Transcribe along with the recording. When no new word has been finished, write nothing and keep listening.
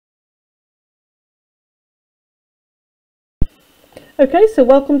Okay, so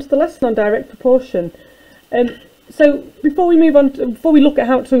welcome to the lesson on direct proportion. So before we move on, before we look at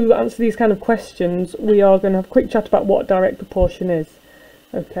how to answer these kind of questions, we are going to have a quick chat about what direct proportion is.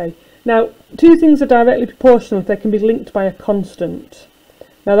 Okay, now two things are directly proportional if they can be linked by a constant.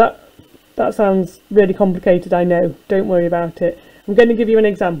 Now that sounds really complicated, I know, don't worry about it. I'm going to give you an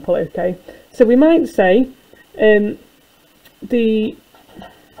example, okay? So we might say the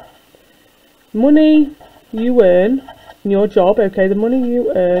money you earn in your job, okay, the money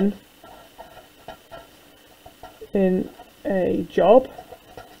you earn in a job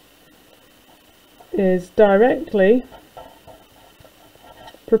is directly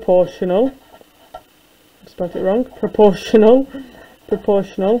proportional, I spelled it wrong, proportional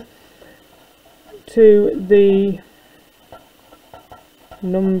to the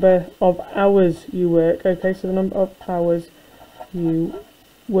number of hours you work, okay, so the number of hours you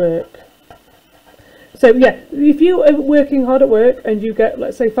work. So yeah, if you are working hard at work and you get,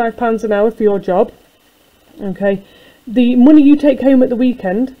 let's say, £5 an hour for your job, okay, the money you take home at the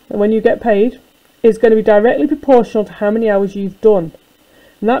weekend and when you get paid is going to be directly proportional to how many hours you've done.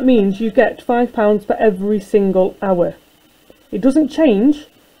 And that means you get £5 for every single hour. It doesn't change.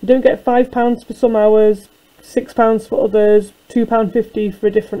 You don't get £5 for some hours, £6 for others, £2.50 for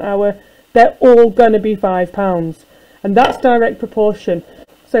a different hour. They're all going to be £5. And that's direct proportion.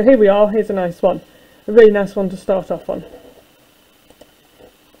 So here we are, here's a nice one. A really nice one to start off on.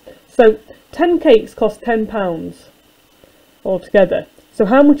 So 10 cakes cost £10 altogether. So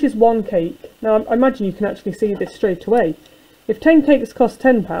how much is one cake? Now I imagine you can actually see this straight away. If 10 cakes cost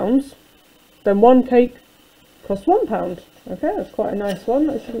 £10, then one cake costs £1. Okay, that's quite a nice one.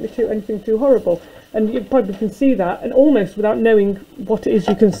 That shouldn't be anything too horrible. And you probably can see that, and almost without knowing what it is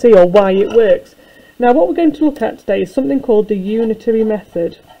you can see or why it works. Now what we're going to look at today is something called the unitary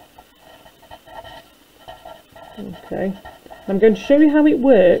method. Okay, I'm going to show you how it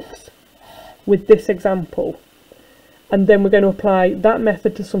works with this example, and then we're going to apply that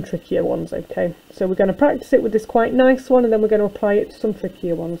method to some trickier ones. Okay, so we're going to practice it with this quite nice one, and then we're going to apply it to some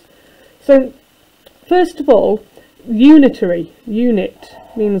trickier ones. So first of all, unitary, unit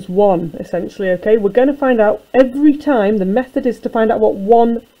means one essentially. Okay, we're going to find out every time, the method is to find out what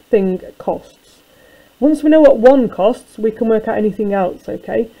one thing costs. Once we know what one costs, we can work out anything else.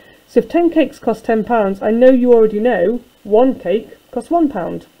 Okay, so if 10 cakes cost £10, I know you already know one cake costs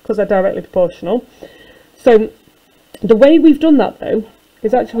 £1 because they're directly proportional. So the way we've done that though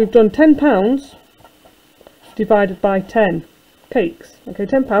is actually we've done £10 divided by 10 cakes. Okay,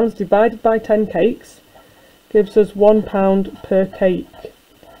 £10 divided by 10 cakes gives us £1 per cake,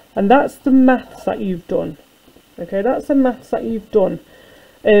 and that's the maths that you've done. Okay, that's the maths that you've done.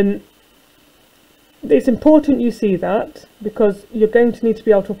 It's important you see that, because you're going to need to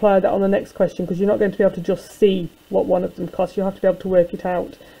be able to apply that on the next question, because you're not going to be able to just see what one of them costs. You have to be able to work it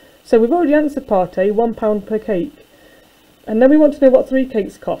out. So we've already answered part A, £1 per cake, and then we want to know what 3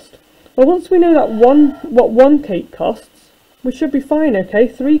 cakes cost. Well, once we know that what one cake costs, we should be fine. Okay,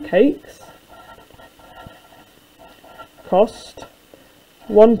 3 cakes cost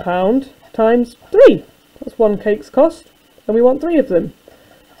 £1 times 3. That's 1 cake's cost, and we want 3 of them,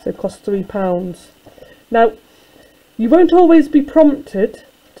 so it costs £3. Now, you won't always be prompted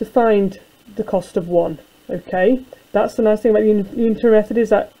to find the cost of one, okay? That's the nice thing about the unitary method,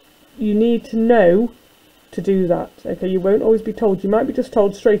 is that you need to know to do that, okay? You won't always be told. You might be just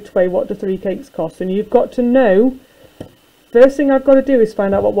told straight away what do 3 cakes cost, and you've got to know, first thing I've got to do is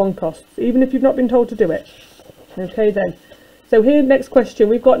find out what one costs, even if you've not been told to do it. Okay then. So here, next question,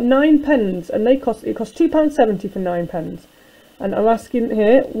 we've got 9 pens, and it costs £2.70 for 9 pens. And I'm asking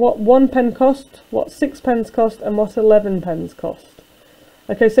here what 1 pen cost, what 6 pence cost, and what 11 pence cost.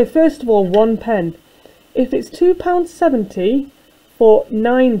 Okay, so first of all, 1 pen. If it's £2.70 for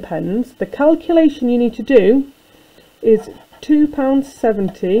 9 pens, the calculation you need to do is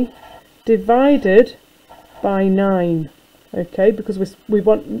 £2.70 divided by 9. Okay, because we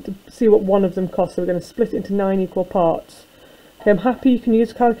want to see what one of them costs, so we're going to split it into 9 equal parts. Okay, I'm happy you can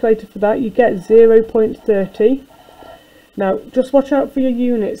use a calculator for that. You get 0.30. Now, just watch out for your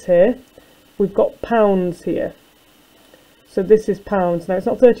units here. We've got pounds here. So this is pounds. Now, it's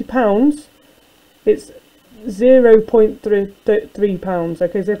not £30, it's 0.3 pounds.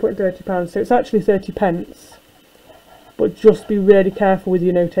 Okay, 0.30 pounds. So it's actually 30 pence. But just be really careful with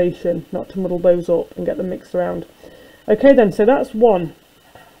your notation, not to muddle those up and get them mixed around. Okay then, so that's 1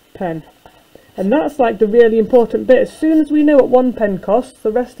 pen. And that's like the really important bit. As soon as we know what 1 pen costs,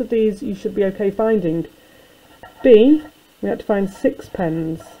 the rest of these you should be okay finding. B, we have to find 6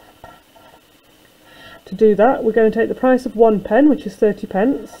 pence. To do that, we're going to take the price of 1 pen, which is 30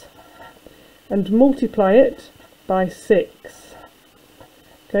 pence, and multiply it by 6.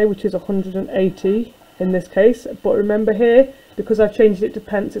 okay, which is 180 in this case, but remember here, because I've changed it to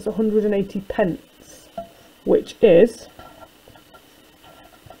pence, it's 180 pence, which is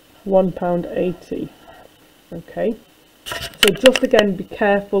 £1.80. Okay, so just again be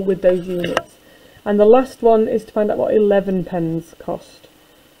careful with those units. And the last one is to find out what 11 pence cost.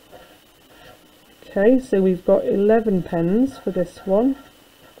 Okay, so we've got 11 pence for this one,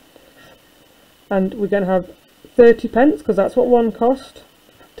 and we're going to have 30 pence because that's what one cost,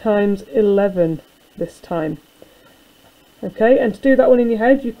 times 11 this time. Okay, and to do that one in your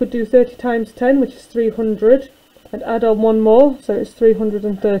head, you could do 30 times 10, which is 300, and add on one more, so it's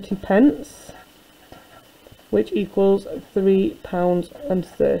 330 pence, which equals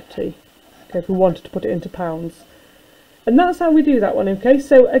 £3.30. Okay, if we wanted to put it into pounds. And that's how we do that one. Okay,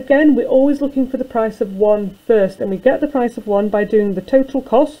 so again, we're always looking for the price of one first, and we get the price of one by doing the total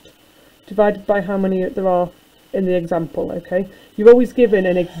cost divided by how many there are in the example. Okay, you're always given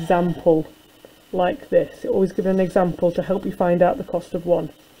an example like this. You're always given an example to help you find out the cost of one.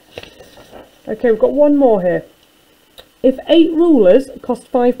 Okay, we've got one more here. If 8 rulers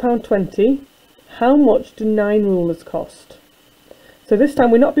cost £5.20, how much do 9 rulers cost? So this time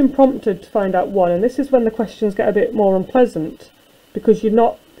we're not being prompted to find out one, and this is when the questions get a bit more unpleasant, because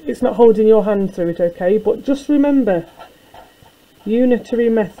it's not holding your hand through it. Okay, but just remember, unitary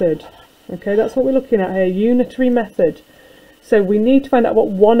method. Okay, that's what we're looking at here, unitary method. So we need to find out what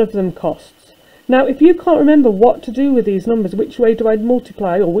one of them costs. Now if you can't remember what to do with these numbers, which way do I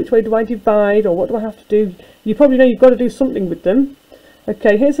multiply, or which way do I divide, or what do I have to do, you probably know you've got to do something with them.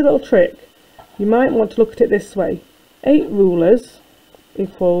 Okay, here's a little trick. You might want to look at it this way. 8 rulers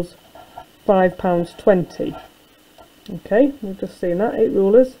equals £5.20. Okay, we've just seen that. 8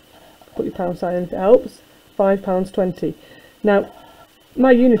 rulers, put your pound sign in if it helps, £5.20. Now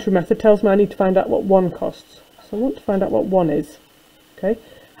my unitary method tells me I need to find out what 1 costs, so I want to find out what 1 is. Okay,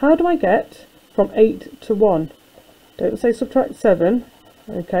 how do I get from 8 to 1? Don't say subtract 7.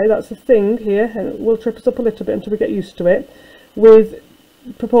 Okay, that's the thing here, and it will trip us up a little bit until we get used to it. With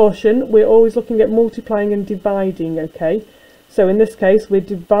proportion, we're always looking at multiplying and dividing. Okay, so in this case we're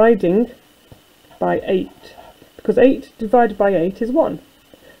dividing by 8, because 8 divided by 8 is 1.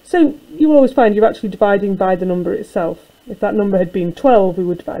 So you will always find you're actually dividing by the number itself. If that number had been 12, we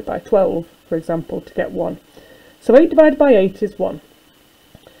would divide by 12, for example, to get 1. So 8 divided by 8 is 1.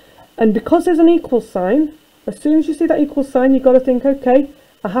 And because there's an equal sign, as soon as you see that equal sign, you've got to think, okay,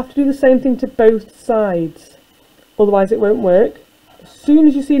 I have to do the same thing to both sides, otherwise it won't work. As soon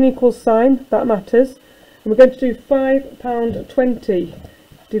as you see an equal sign, that matters. And we're going to do £5.20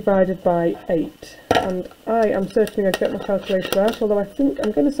 divided by 8. And I am certainly going to get my calculator out, although I think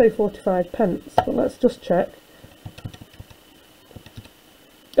I'm going to say 45 pence, but let's just check.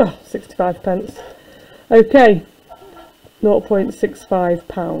 Oh, 65 pence. Okay, 0.65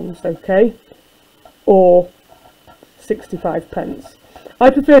 pounds, okay, or 65 pence.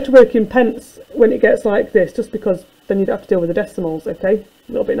 I prefer to work in pence when it gets like this, just because then you'd have to deal with the decimals. Okay,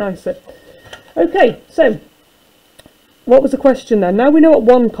 a little bit nicer. Okay, so what was the question then? Now we know what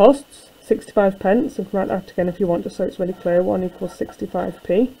 1 costs, 65 pence. You can write that again if you want, just so it's really clear. 1 equals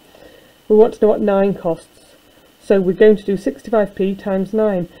 65p. We want to know what 9 costs, so we're going to do 65p times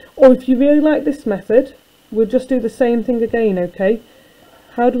 9. Or if you really like this method, we'll just do the same thing again. Okay,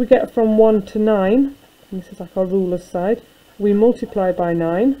 how do we get from 1 to 9? This is like our ruler's side. We multiply by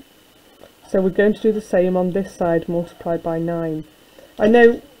 9, so we're going to do the same on this side, multiply by 9. I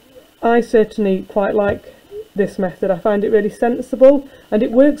know I certainly quite like this method. I find it really sensible, and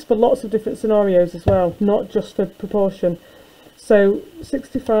it works for lots of different scenarios as well, not just for proportion. So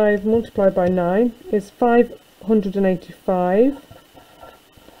 65 multiplied by 9 is 585.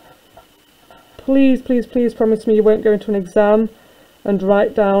 Please, please, please promise me you won't go into an exam and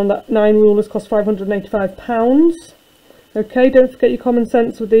write down that 9 rulers cost £585. Okay, don't forget your common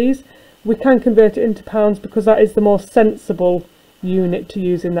sense with these. We can convert it into pounds because that is the more sensible unit to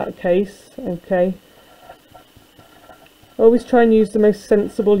use in that case. Okay, always try and use the most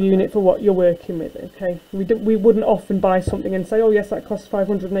sensible unit for what you're working with. Okay, we wouldn't often buy something and say, oh yes, that costs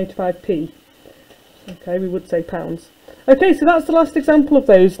 585p. Okay, we would say pounds. Okay, so that's the last example of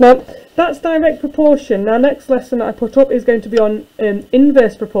those. Now that's direct proportion. Now next lesson that I put up is going to be on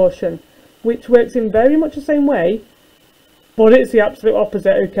inverse proportion, which works in very much the same way, but it's the absolute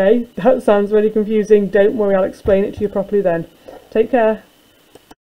opposite. Okay, that sounds really confusing. Don't worry, I'll explain it to you properly then. Take care.